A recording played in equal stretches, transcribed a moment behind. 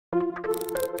Well,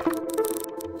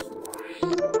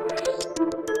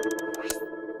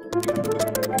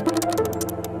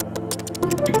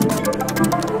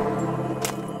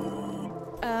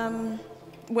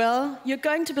 you're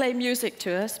going to play music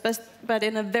to us, but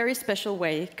in a very special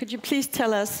way. Could you please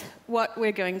tell us what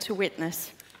we're going to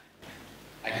witness?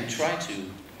 I can try to.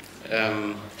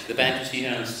 The band you see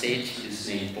here on stage is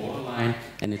named Borderline,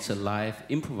 and it's a live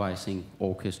improvising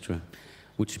orchestra,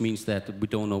 which means that we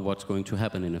don't know what's going to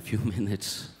happen in a few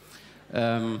minutes.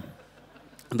 The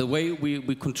way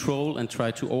we control and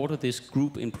try to order this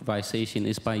group improvisation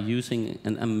is by using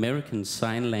an American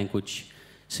sign language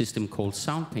system called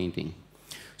Soundpainting.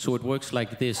 So it works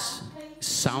like this: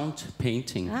 sound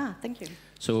painting. Ah, thank you.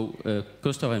 So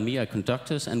Gustav and me are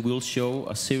conductors, and we'll show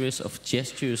a series of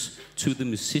gestures to the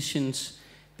musicians.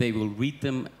 They will read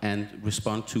them and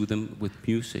respond to them with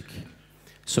music.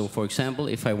 So for example,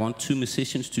 if I want two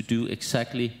musicians to do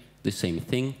exactly the same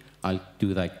thing, I'll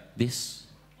do like this.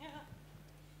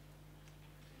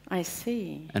 I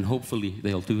see. And hopefully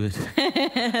they'll do it.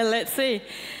 Let's see.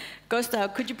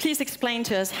 Gustav, could you please explain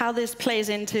to us how this plays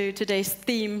into today's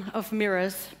theme of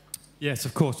mirrors? Yes,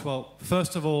 of course. Well,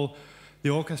 first of all, the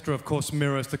orchestra, of course,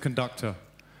 mirrors the conductor.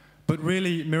 But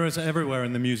really, mirrors are everywhere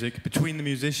in the music, between the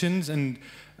musicians, and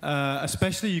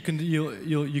especially you can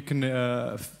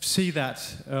see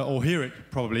that or hear it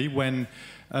probably when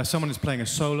someone is playing a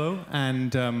solo,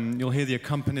 and you'll hear the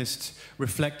accompanist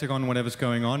reflecting on whatever's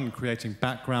going on and creating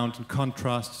background and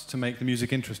contrasts to make the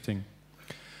music interesting.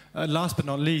 Last but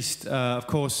not least, of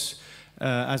course,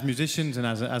 as musicians and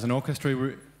as an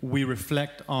orchestra, we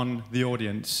reflect on the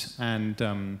audience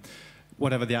and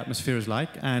whatever the atmosphere is like.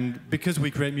 And because we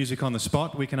create music on the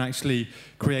spot, we can actually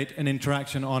create an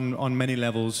interaction on many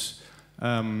levels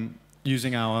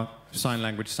using our sign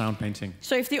language sound painting.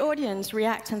 So if the audience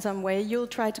reacts in some way, you'll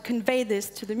try to convey this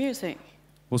to the music?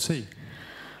 We'll see.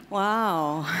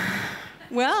 Wow.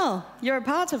 Well, you're a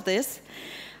part of this.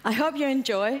 I hope you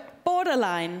enjoy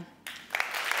Borderline.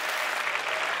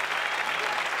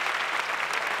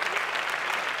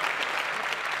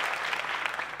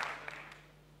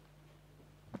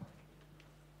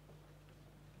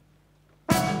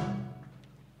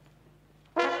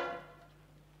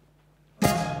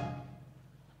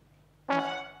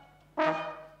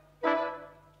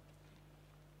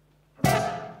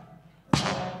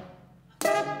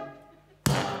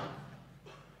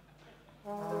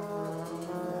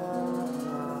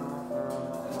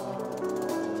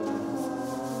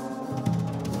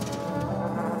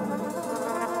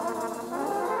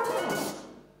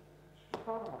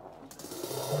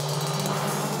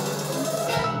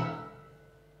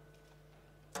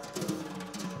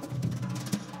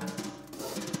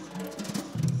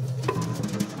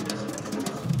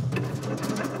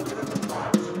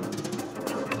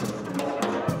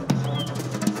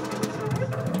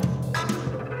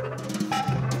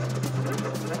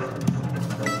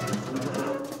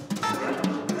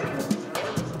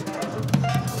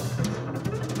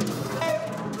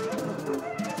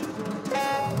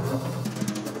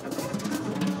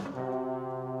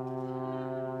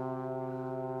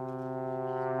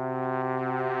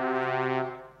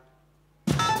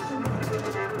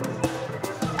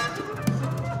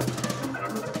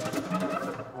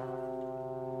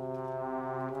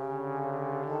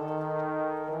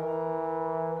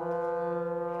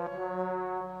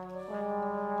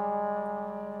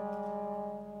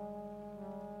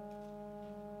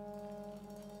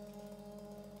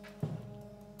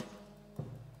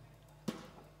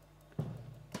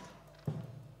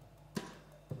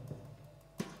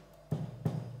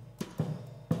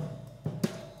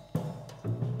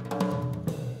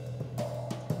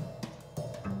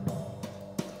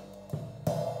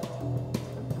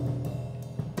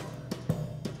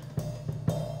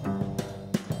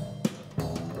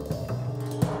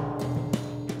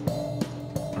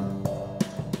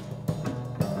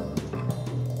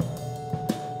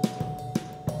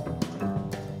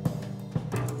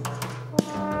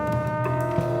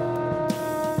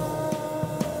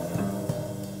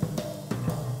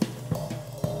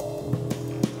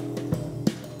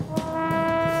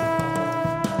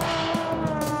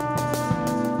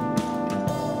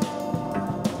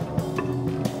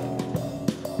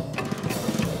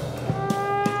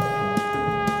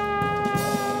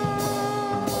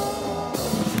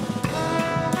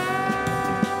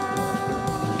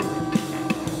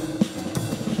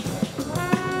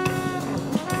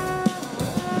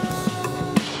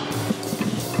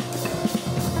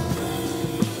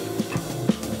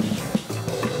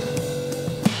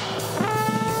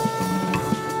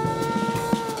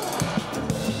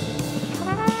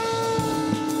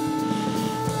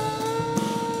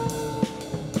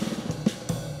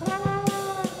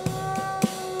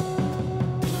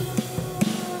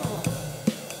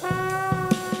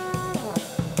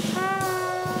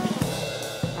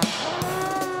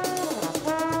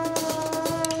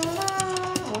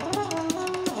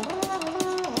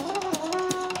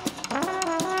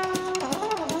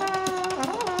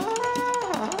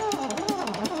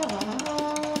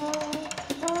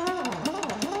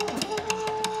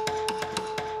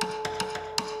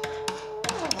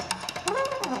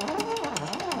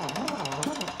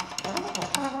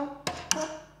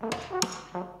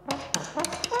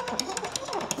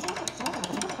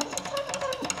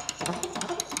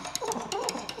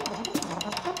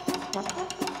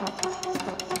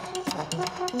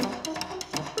 Thank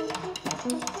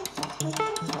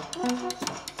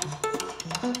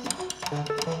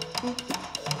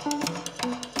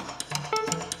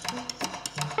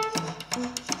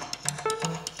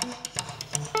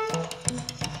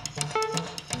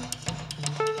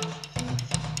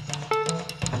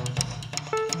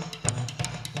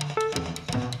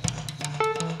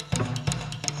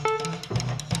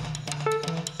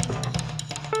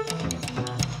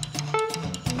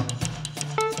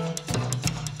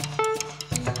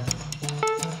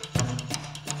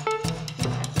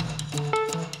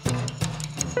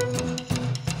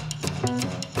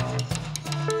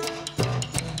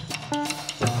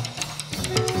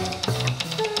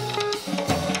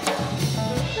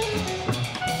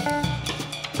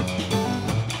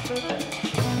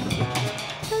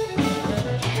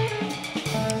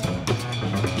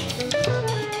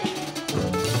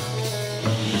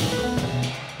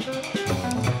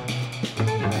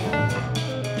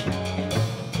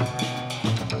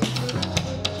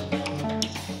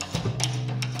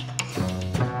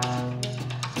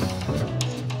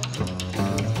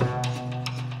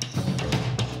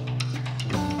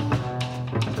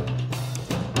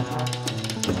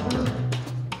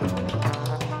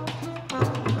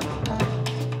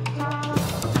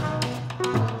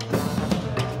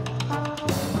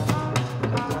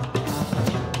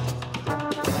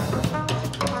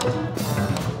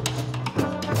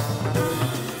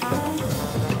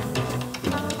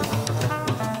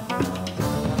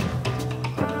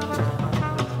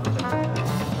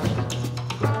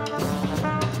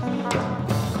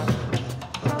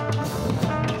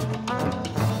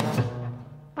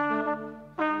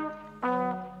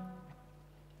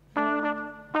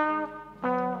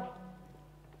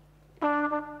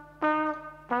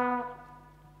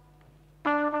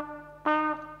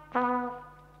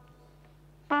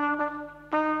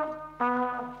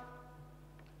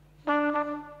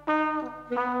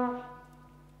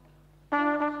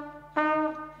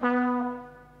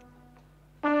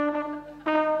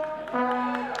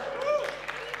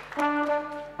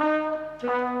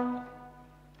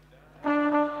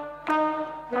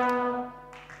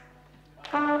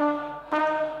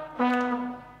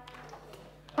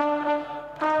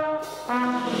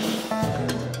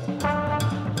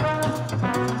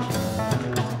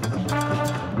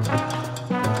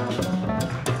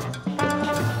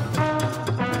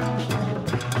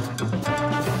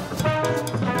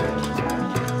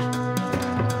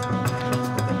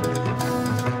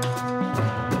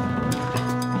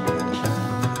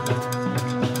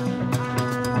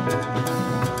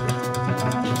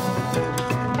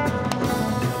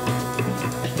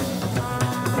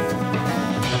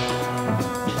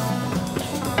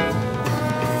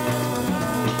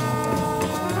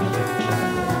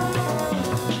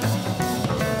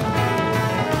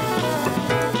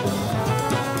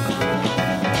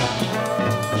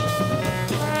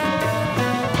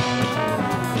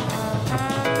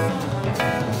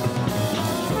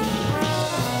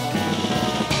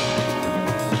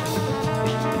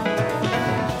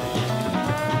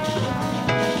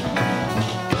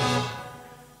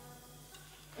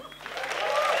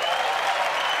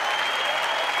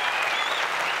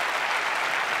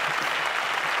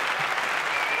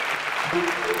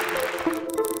you.